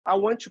I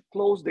want to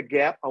close the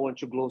gap. I want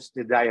to close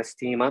the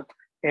diastema.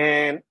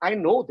 And I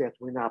know that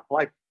when I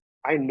apply,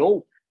 I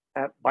know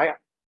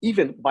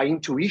even by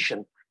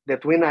intuition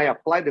that when I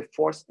apply the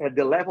force at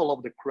the level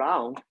of the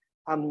crown,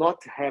 I'm not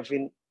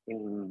having,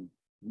 in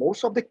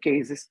most of the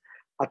cases,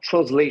 a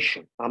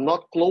translation. I'm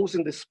not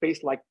closing the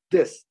space like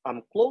this.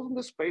 I'm closing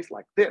the space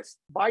like this.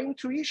 By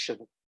intuition,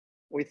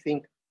 we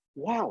think,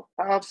 wow,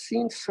 I've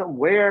seen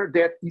somewhere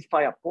that if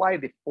I apply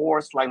the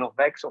force, line of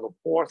action of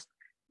force,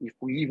 if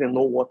we even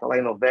know what a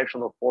line of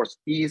action of force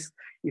is,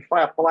 if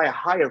I apply a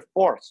higher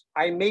force,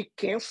 I may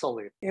cancel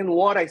it. And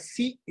what I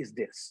see is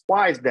this.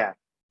 Why is that?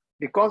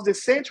 Because the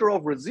center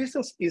of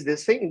resistance is the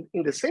same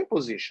in the same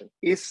position.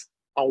 It's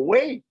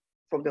away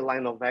from the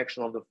line of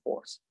action of the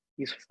force.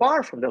 It's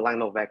far from the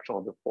line of action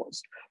of the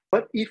force.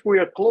 But if we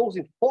are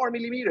closing 4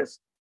 millimeters,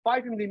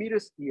 5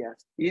 millimeters,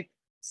 yes, it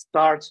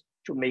starts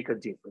to make a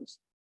difference.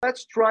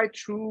 Let's try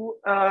to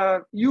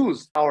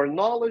use our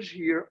knowledge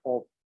here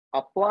of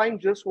applying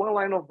just one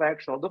line of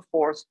action of the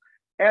force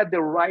at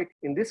the right.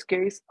 In this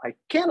case, I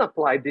can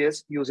apply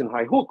this using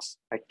high hooks.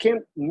 I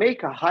can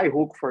make a high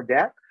hook for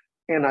that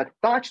and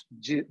attach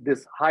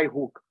this high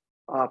hook.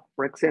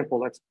 For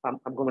example,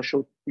 I'm going to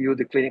show you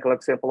the clinical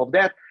example of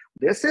that.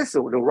 This is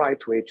the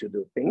right way to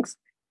do things.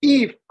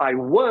 If I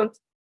want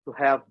to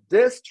have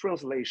this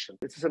translation,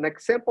 this is an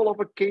example of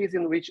a case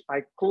in which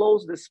I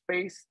close the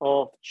space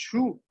of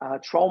two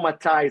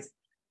traumatized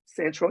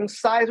central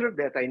incisor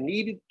that I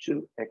needed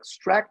to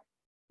extract,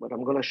 but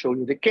I'm going to show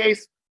you the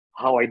case,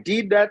 how I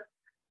did that,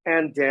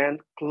 and then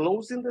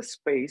closing the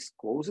space,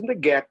 closing the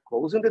gap,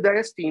 closing the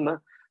diastema,